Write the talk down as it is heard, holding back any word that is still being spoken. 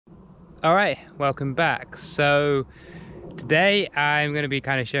Alright, welcome back. So today I'm going to be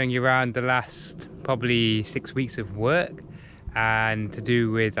kind of showing you around the last probably 6 weeks of work, and to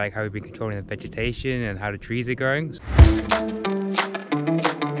do with like how we've been controlling the vegetation and how the trees are growing.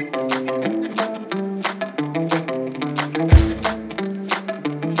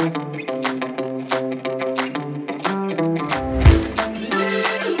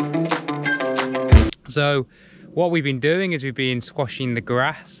 So what we've been doing is we've been squashing the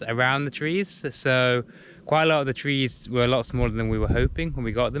grass around the trees. So quite a lot of the trees were a lot smaller than we were hoping when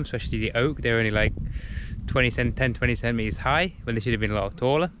we got them, especially the oak. They're only like 20 centimeters high when they should have been a lot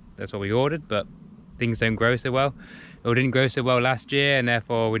taller. That's what we ordered, but things don't grow so well. Or didn't grow so well last year, and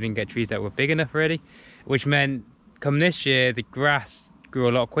therefore we didn't get trees that were big enough really, which meant come this year the grass grew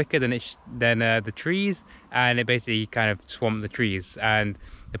a lot quicker than the trees, and it basically kind of swamped the trees. And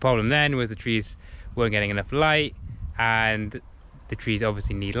the problem then was the trees weren't getting enough light, and the trees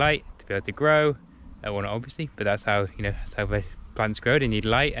obviously need light to be able to grow. Well, not obviously, but that's how, you know, that's how plants grow. They need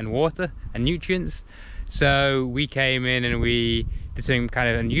light and water and nutrients. So we came in and we did something kind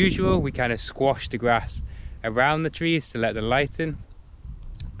of unusual. We kind of squashed the grass around the trees to let the light in,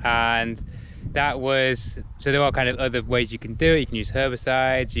 and that was, so there are kind of other ways you can do it. You can use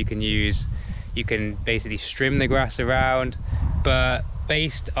herbicides, you can basically trim the grass around, but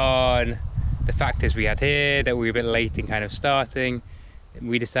based on the factors we had here, that we were a bit late in kind of starting,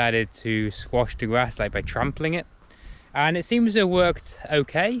 we decided to squash the grass like by trampling it, and it seems to have worked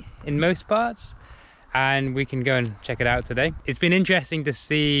okay in most parts, and we can go and check it out today. It's been interesting to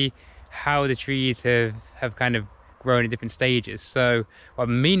see how the trees have kind of grown in different stages. So what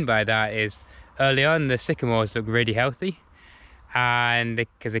I mean by that is, early on the sycamores looked really healthy, and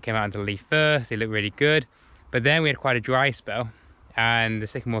because they came out into leaf first, they looked really good. But then we had quite a dry spell, and the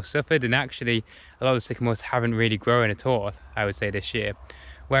sycamores suffered, and actually a lot of the sycamores haven't really grown at all, I would say, this year.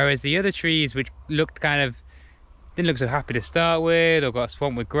 Whereas the other trees, which looked kind of, didn't look so happy to start with, or got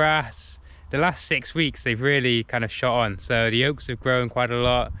swamped with grass, the last 6 weeks they've really kind of shot on. So the oaks have grown quite a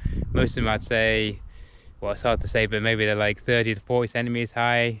lot. Most of them, I'd say, well, it's hard to say, but maybe they're like 30 to 40 centimeters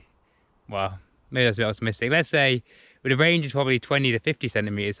high. Well, maybe that's a bit optimistic. Let's say the range is probably 20 to 50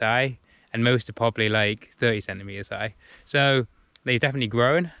 centimeters high, and most are probably like 30 centimeters high. So they've definitely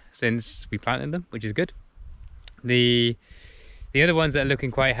grown since we planted them, which is good. The other ones that are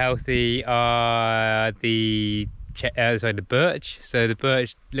looking quite healthy are the birch. So the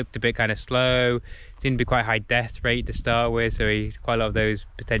birch looked a bit kind of slow, seemed to be quite high death rate to start with, so quite a lot of those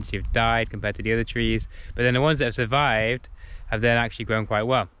potentially have died compared to the other trees. But then the ones that have survived have then actually grown quite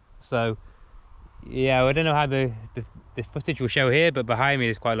well. So yeah, I don't know how the footage will show here, but behind me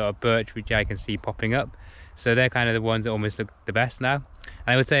there's quite a lot of birch which I can see popping up. So they're kind of the ones that almost look the best now.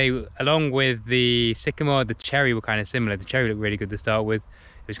 And I would say, along with the sycamore, the cherry were kind of similar. The cherry looked really good to start with.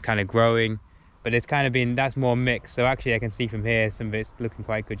 It was kind of growing, but it's kind of been, that's more mixed. So actually I can see from here some of it's looking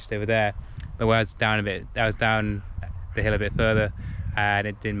quite good just over there. But where I was down the hill a bit further, and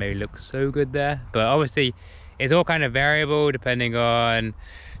it didn't maybe look so good there. But obviously it's all kind of variable depending on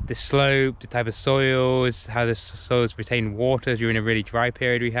the slope, the type of soils, how the soils retain water during a really dry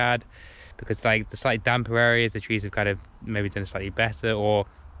period we had. Because like the slightly damper areas, the trees have kind of maybe done slightly better, or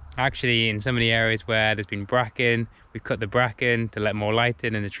actually in some of the areas where there's been bracken, we've cut the bracken to let more light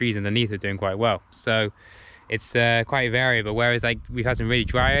in, and the trees underneath are doing quite well. So it's quite variable. Whereas like we've had some really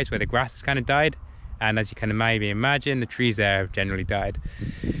dry areas where the grass has kind of died, and as you can maybe imagine, the trees there have generally died.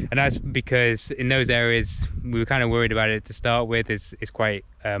 And that's because in those areas we were kind of worried about it to start with. It's quite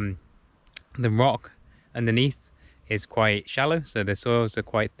the rock underneath is quite shallow, so the soils are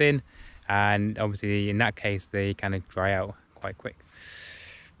quite thin, and obviously in that case they kind of dry out quite quick.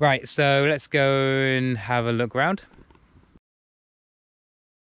 Right, so let's go and have a look around.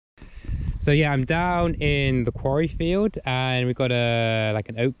 So yeah, I'm down in the quarry field, and we've got like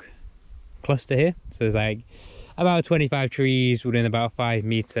an oak cluster here. So there's like about 25 trees within about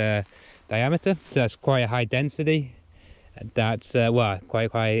 5-meter diameter, so that's quite a high density. That's well,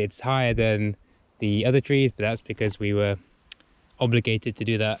 quite it's higher than the other trees, but that's because we were obligated to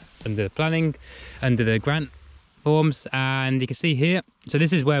do that under the planning, under the grant forms. And you can see here, so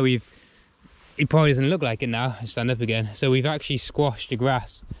this is where it probably doesn't look like it now, I stand up again. So we've actually squashed the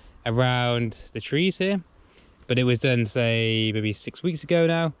grass around the trees here, but it was done, say, maybe 6 weeks ago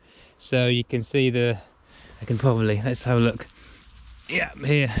now. So you can see let's have a look. Yeah,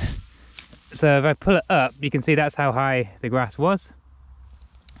 here. So if I pull it up, you can see that's how high the grass was.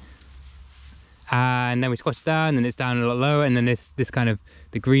 And then we squash it down, and it's down a lot lower, and then this kind of,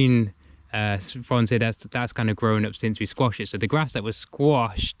 the green fronds here, that's kind of grown up since we squashed it. So the grass that was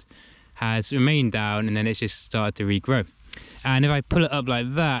squashed has remained down, and then it's just started to regrow. And if I pull it up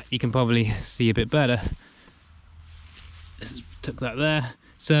like that, you can probably see a bit better. Let's tuck that there.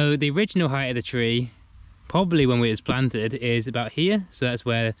 So the original height of the tree, probably when it was planted, is about here. So that's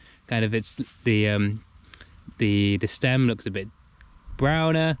where kind of it's the stem looks a bit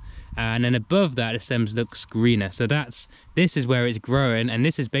browner, and then above that the stems looks greener. So this is where it's growing, and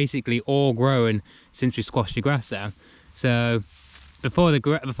this is basically all growing since we squashed the grass down. So before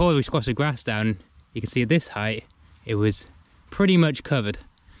we squashed the grass down, you can see at this height it was pretty much covered,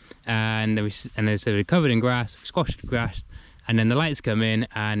 and so we're covered in grass. We squashed the grass, and then the lights come in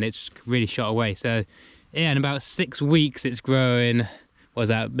and it's really shot away. So yeah, in about 6 weeks it's growing, what was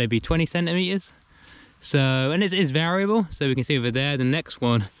that, maybe 20 centimeters. So, and it is variable, so we can see over there the next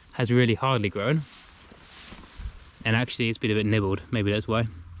one has really hardly grown, and actually it's been a bit nibbled, maybe that's why.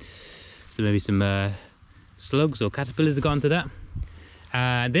 So maybe some slugs or caterpillars have gone to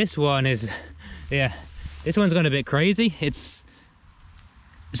that. This one is, yeah, this one's gone a bit crazy.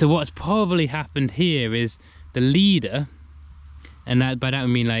 So what's probably happened here is the leader, and by that I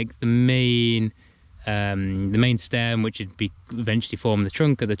mean like the main stem, which would be eventually form the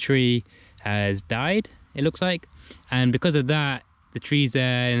trunk of the tree, has died, it looks like. And because of that, the trees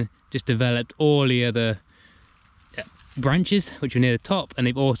then just developed all the other branches which were near the top, and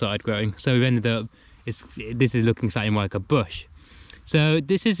they've all started growing. So we've ended up, this is looking slightly more like a bush. So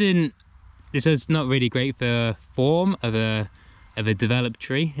this is not really great for form of a developed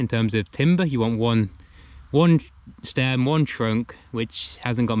tree in terms of timber. You want one stem, one trunk, which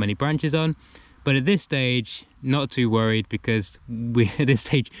hasn't got many branches on. But at this stage, not too worried, because at this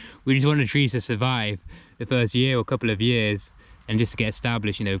stage we just want the trees to survive the first year or couple of years, and just to get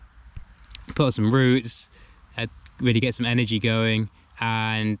established, you know, put some roots, really get some energy going,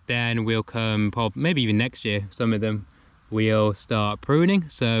 and then we'll come, maybe even next year, some of them we'll start pruning.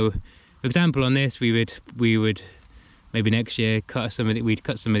 So for example, on this we would maybe next year we'd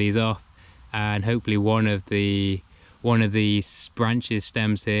cut some of these off, and hopefully one of these branches,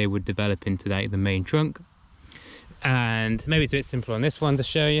 stems here, would develop into like the main trunk. And maybe it's a bit simpler on this one to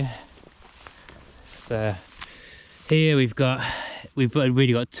show you. So here we've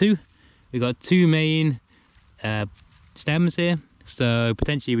really got two main stems here. So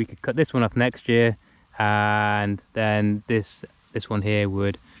potentially we could cut this one off next year, and then this one here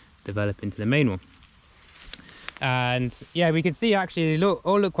would develop into the main one. And yeah, we can see actually they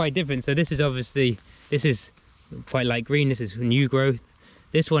all look quite different. So this is quite light green, this is new growth.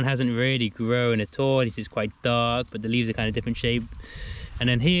 This one hasn't really grown at all, this is quite dark, but the leaves are kind of different shape. And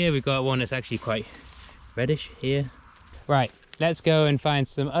then here we've got one that's actually quite reddish here. Right, let's go and find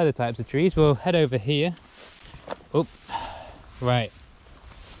some other types of trees. We'll head over here. Oh, right.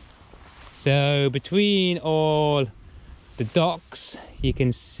 So between all the docks, you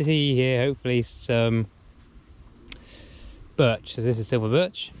can see here hopefully some birch. So this is silver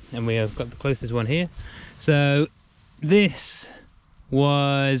birch, and we have got the closest one here. So this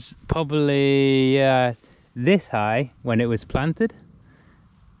was probably this high when it was planted,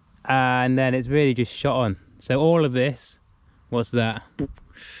 and then it's really just shot on. So all of this, what's that,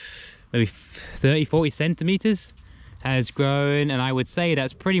 maybe 30-40 centimeters has grown, and I would say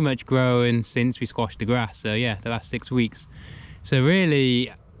that's pretty much grown since we squashed the grass. So yeah, the last 6 weeks. So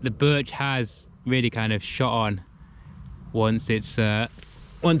really the birch has really kind of shot on once it's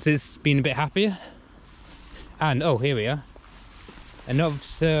been a bit happier. And oh, here we are, a not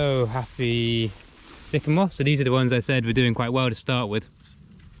so happy sycamore. So these are the ones I said were doing quite well to start with,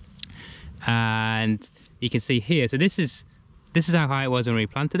 and you can see here, so this is how high it was when we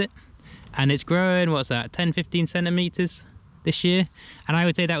planted it, and it's growing, what's that, 10-15 centimeters this year. And I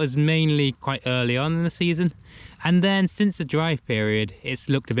would say that was mainly quite early on in the season, and then since the dry period it's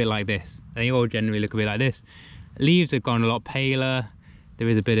looked a bit like this. They all generally look a bit like this. Leaves have gone a lot paler, there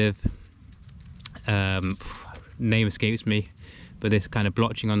is a bit of name escapes me, but this kind of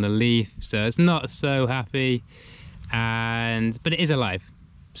blotching on the leaf, so it's not so happy, but it is alive.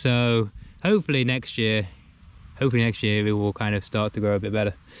 So hopefully next year it will kind of start to grow a bit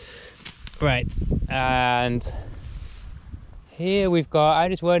better. Right, and here we've got,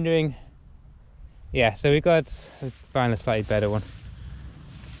 I'm just wondering, yeah, so let's find a slightly better one.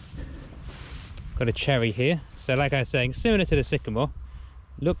 Got a cherry here. So like I was saying, similar to the sycamore,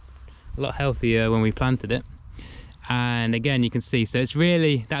 looked a lot healthier when we planted it. And again, you can see, so it's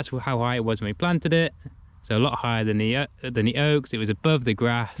really, that's how high it was when we planted it. So a lot higher than the oaks. It was above the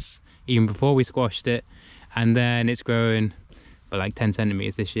grass even before we squashed it, and then it's growing by like 10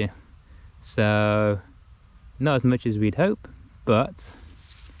 centimeters this year. So not as much as we'd hope, but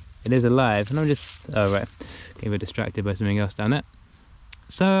it is alive. And I'm just, oh right, getting a bit distracted by something else down there.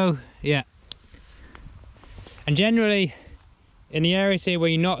 So yeah, and generally in the areas here where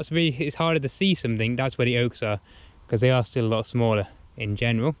you're not really, it's harder to see something, that's where the oaks are, because they are still a lot smaller in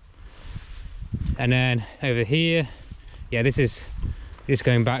general. And then over here, yeah, this is just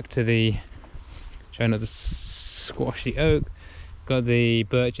going back to the, trying not to squash the oak. Got the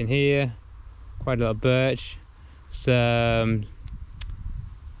birch in here, quite a lot of birch, some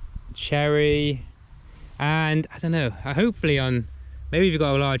cherry, and I don't know, hopefully on, maybe if you've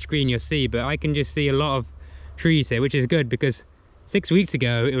got a large screen you'll see, but I can just see a lot of trees here, which is good, because 6 weeks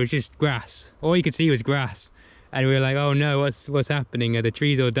ago it was just grass. All you could see was grass, and we were like, oh no, what's happening? Are the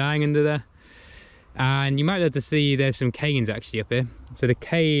trees all dying under there? And you might be able to see there's some canes actually up here. So the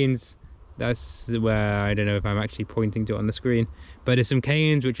canes, that's where, I don't know if I'm actually pointing to it on the screen, but there's some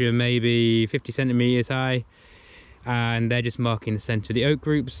canes which are maybe 50 centimeters high, and they're just marking the center of the oak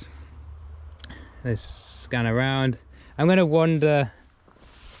groups. Let's scan around. I'm going to wander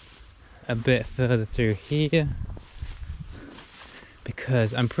a bit further through here,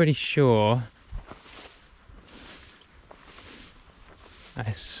 because I'm pretty sure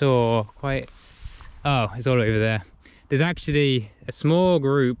I saw quite, oh, it's all over there. There's actually a small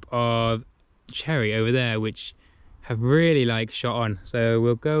group of cherry over there which have really like shot on, so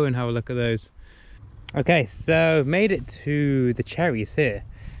we'll go and have a look at those. Okay, so made it to the cherries here,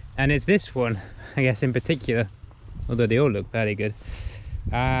 and it's this one, I guess, in particular, although they all look fairly good.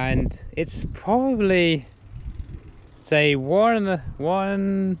 And it's probably, say, almost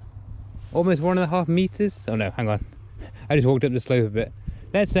 1.5 meters. Oh no, hang on, I just walked up the slope a bit.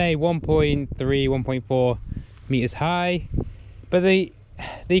 Let's say 1.3, 1.4 meters high. But the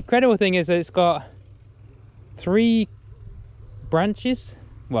incredible thing is that it's got 3 branches,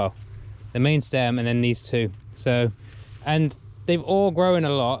 well, the main stem and then these 2. So, and they've all grown a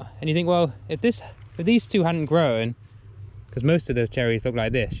lot, and you think, well, if these 2 hadn't grown, because most of the cherries look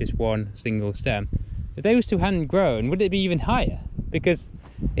like this, just one single stem, if those 2 hadn't grown, would it be even higher? Because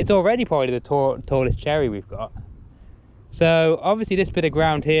it's already probably the tallest cherry we've got. So obviously this bit of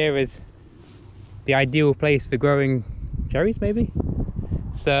ground here is the ideal place for growing cherries, maybe.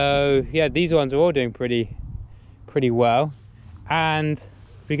 So yeah, these ones are all doing pretty well. And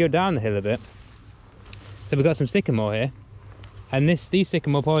if we go down the hill a bit, so we've got some sycamore here, and these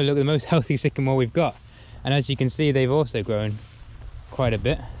sycamore probably look the most healthy sycamore we've got. And as you can see, they've also grown quite a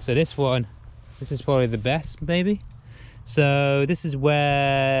bit. So this is probably the best, maybe. So this is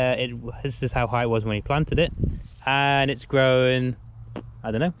where this is how high it was when we planted it, and it's grown,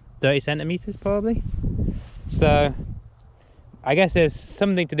 I don't know, 30 centimeters probably. So I guess there's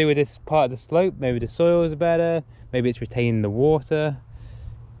something to do with this part of the slope. Maybe the soil is better, maybe it's retaining the water.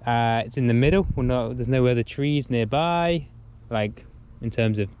 It's in the middle, there's no other trees nearby, like in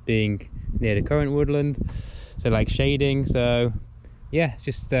terms of being near the current woodland, so like shading. So yeah,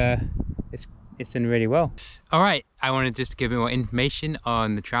 just it's done really well. All right, I wanted just to give you more information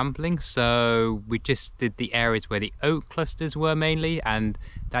on the trampling. So we just did the areas where the oak clusters were mainly, and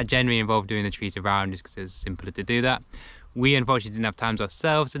that generally involved doing the trees around just because it was simpler to do that. We unfortunately didn't have time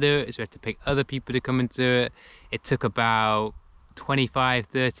ourselves to do it, so we had to pick other people to come and do it. It took about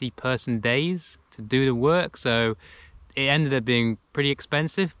 25-30 person days to do the work, so it ended up being pretty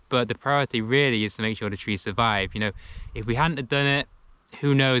expensive, but the priority really is to make sure the trees survive. You know, if we hadn't have done it,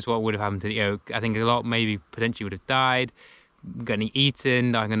 who knows what would have happened to the oak. I think a lot maybe potentially would have died, getting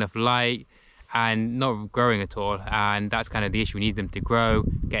eaten, not having enough light, and not growing at all. And that's kind of the issue. We need them to grow,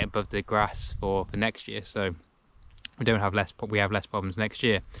 get above the grass for next year, so we have less problems next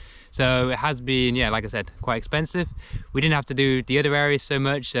year. So it has been, yeah, like I said, quite expensive. We didn't have to do the other areas so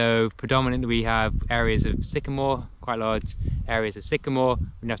much, so predominantly we have areas of sycamore, quite large areas of sycamore. We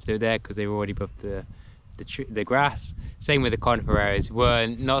didn't have to do it there because they were already above the grass. Same with the conifer areas. We're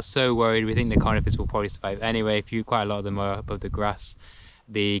not so worried. We think the conifers will probably survive anyway. Quite a lot of them are above the grass.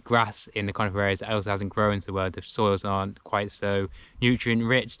 The grass in the conifer areas also hasn't grown so well. The soils aren't quite so nutrient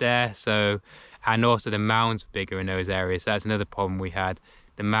rich there. So, and also the mounds are bigger in those areas. So that's another problem we had.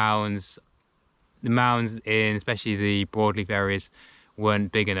 The mounds in especially the broadleaf areas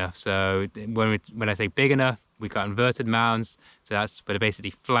weren't big enough. So when I say big enough, we got inverted mounds. So but they're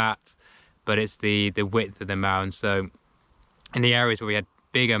basically flat, but it's the width of the mound. So in the areas where we had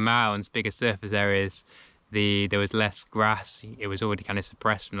bigger mounds, bigger surface areas, there was less grass. It was already kind of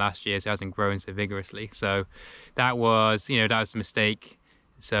suppressed from last year, so it hasn't grown so vigorously. So that was a mistake.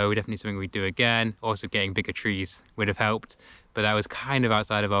 So definitely something we'd do again. Also getting bigger trees would have helped, but that was kind of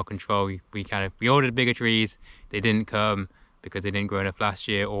outside of our control. We ordered bigger trees, they didn't come because they didn't grow enough last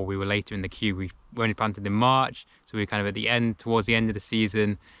year, or we were later in the queue. We only planted in March, so we were kind of at the end, towards the end of the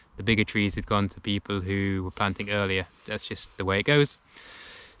season. The bigger trees had gone to people who were planting earlier. That's just the way it goes.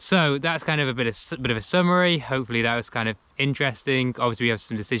 So that's kind of a bit of a summary. Hopefully that was kind of interesting. Obviously we have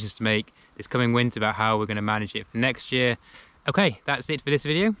some decisions to make this coming winter about how we're going to manage it for next year. Okay, that's it for this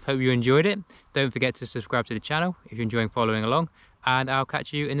video. Hope you enjoyed it. Don't forget to subscribe to the channel if you're enjoying following along, and I'll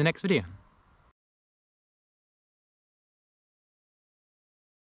catch you in the next video.